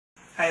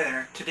Hi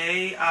there.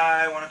 Today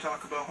I want to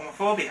talk about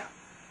homophobia.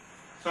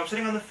 So I'm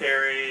sitting on the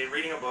ferry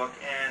reading a book,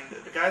 and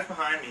the guys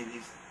behind me,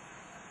 these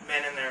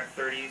men in their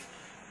 30s,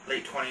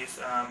 late 20s,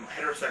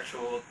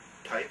 heterosexual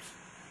types,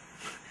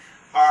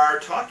 are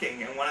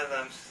talking, and one of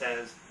them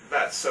says,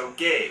 "That's so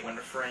gay," when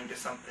referring to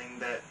something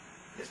that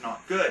is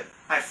not good.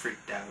 I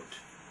freaked out.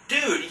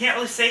 Dude, you can't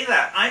really say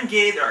that. I'm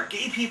gay, there are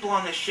gay people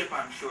on this ship,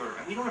 I'm sure,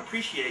 and we don't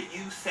appreciate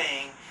you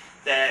saying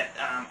that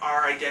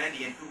our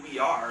identity and who we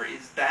are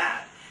is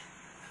bad.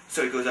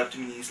 So he goes up to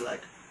me and he's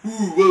like,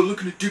 "Ooh, well, look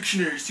in the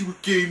dictionary, see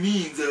what gay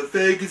means. A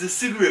fag is a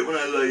cigarette when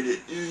I light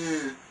it."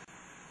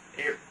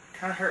 It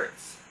kind of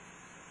hurts.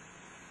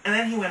 And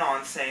then he went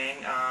on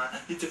saying,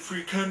 "It's a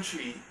free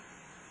country.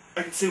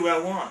 I can say what I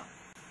want."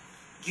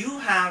 You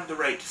have the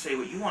right to say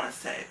what you want to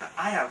say, but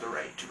I have the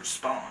right to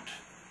respond.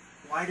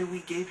 Why do we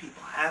gay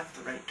people have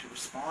the right to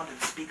respond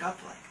and speak up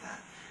like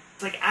that?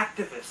 It's like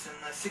activists in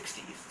the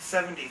 60s, the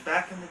 70s,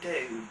 back in the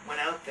day, who went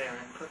out there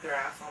and put their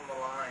ass on the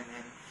line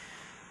and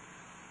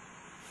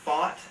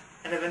fought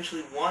and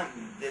eventually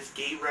won this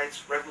gay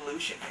rights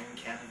revolution here in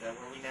Canada,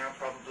 where we now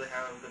probably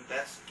have the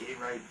best gay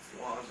rights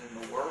laws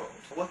in the world.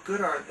 What good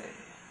are they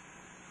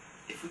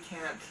if we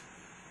can't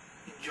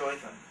enjoy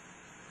them?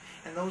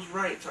 And those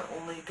rights are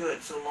only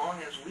good so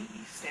long as we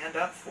stand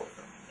up for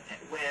them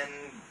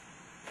when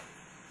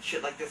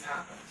shit like this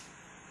happens.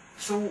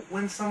 So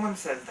when someone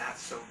says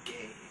that's so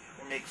gay,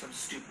 or makes some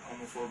stupid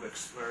homophobic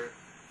slur,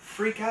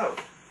 freak out.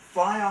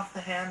 Fly off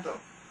the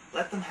handle.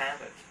 Let them have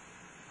it.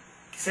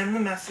 Send the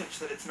message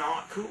that it's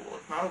not cool,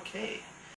 it's not okay.